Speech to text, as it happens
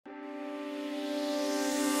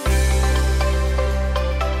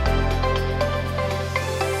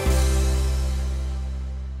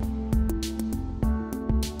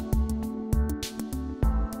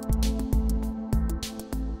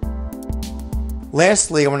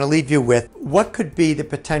Lastly, I want to leave you with what could be the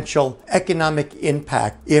potential economic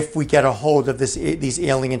impact if we get a hold of these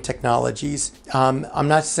alien technologies. I'm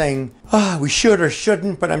not saying we should or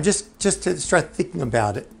shouldn't, but I'm just to start thinking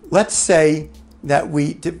about it. Let's say that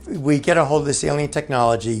we get a hold of this alien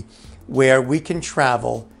technology where we can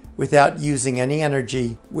travel without using any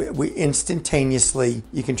energy. We instantaneously,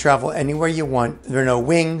 you can travel anywhere you want. There are no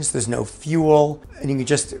wings, there's no fuel, and you can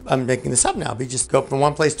just, I'm making this up now, but you just go from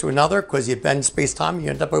one place to another because you bend space-time,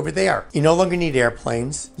 you end up over there. You no longer need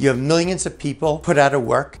airplanes. You have millions of people put out of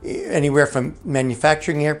work, anywhere from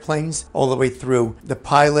manufacturing airplanes all the way through the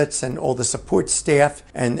pilots and all the support staff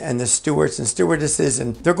and the stewards and stewardesses,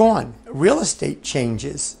 and they're gone. Real estate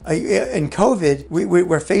changes. In COVID,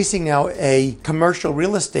 we're facing now a commercial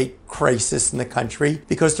real estate crisis in the country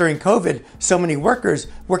because during COVID, so many workers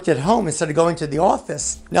worked at home instead of going to the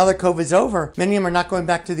office. Now that COVID's over, many of them are not going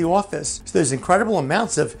back to the office. So there's incredible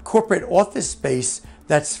amounts of corporate office space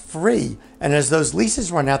that's free. And as those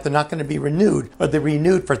leases run out, they're not going to be renewed, or they're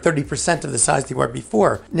renewed for 30% of the size they were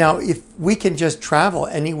before. Now, if we can just travel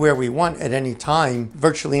anywhere we want at any time,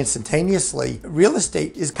 virtually instantaneously, real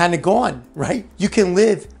estate is kind of gone, right? You can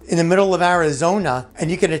live in the middle of Arizona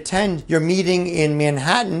and you can attend your meeting in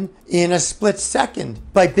Manhattan in a split second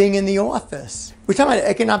by being in the office. We're talking about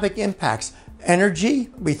economic impacts. Energy,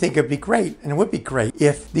 we think it'd be great, and it would be great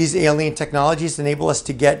if these alien technologies enable us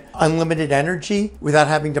to get unlimited energy without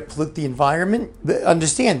having to pollute the environment. But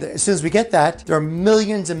understand that as soon as we get that, there are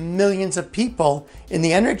millions and millions of people in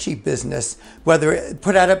the energy business, whether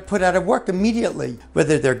put out of work immediately,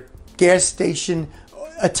 whether they're gas station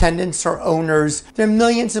attendants or owners. There are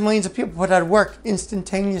millions and millions of people put out of work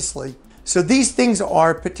instantaneously. So these things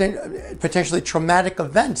are potentially traumatic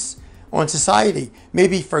events on society,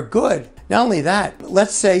 maybe for good. Not only that,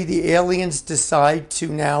 let's say the aliens decide to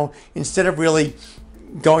now, instead of really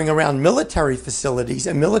going around military facilities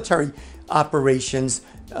and military operations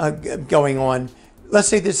going on, let's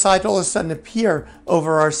say they decide to all of a sudden appear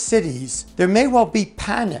over our cities. There may well be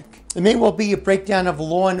panic. There may well be a breakdown of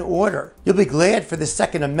law and order. You'll be glad for the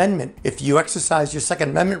Second Amendment. If you exercise your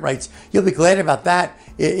Second Amendment rights, you'll be glad about that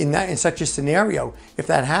in such a scenario if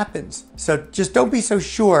that happens. So just don't be so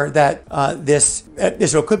sure that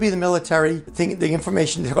it could be the military. The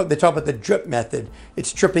information, they talk about the drip method.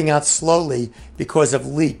 It's dripping out slowly because of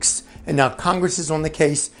leaks. And now Congress is on the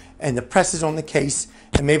case and the press is on the case,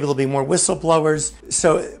 and maybe there'll be more whistleblowers.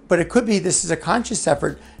 But it could be this is a conscious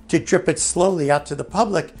effort to drip it slowly out to the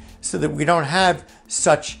public so that we don't have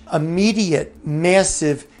such immediate,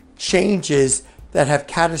 massive changes that have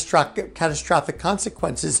catastrophic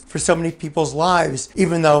consequences for so many people's lives,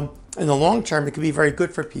 even though in the long term it could be very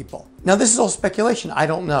good for people. Now, this is all speculation. I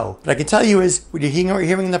don't know. But I can tell you is when you're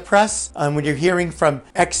hearing in the press, when you're hearing from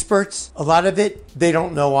experts, a lot of it, they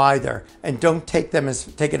don't know either. And don't take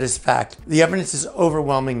it as fact. The evidence is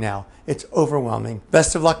overwhelming now. It's overwhelming.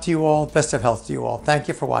 Best of luck to you all. Best of health to you all. Thank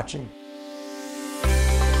you for watching.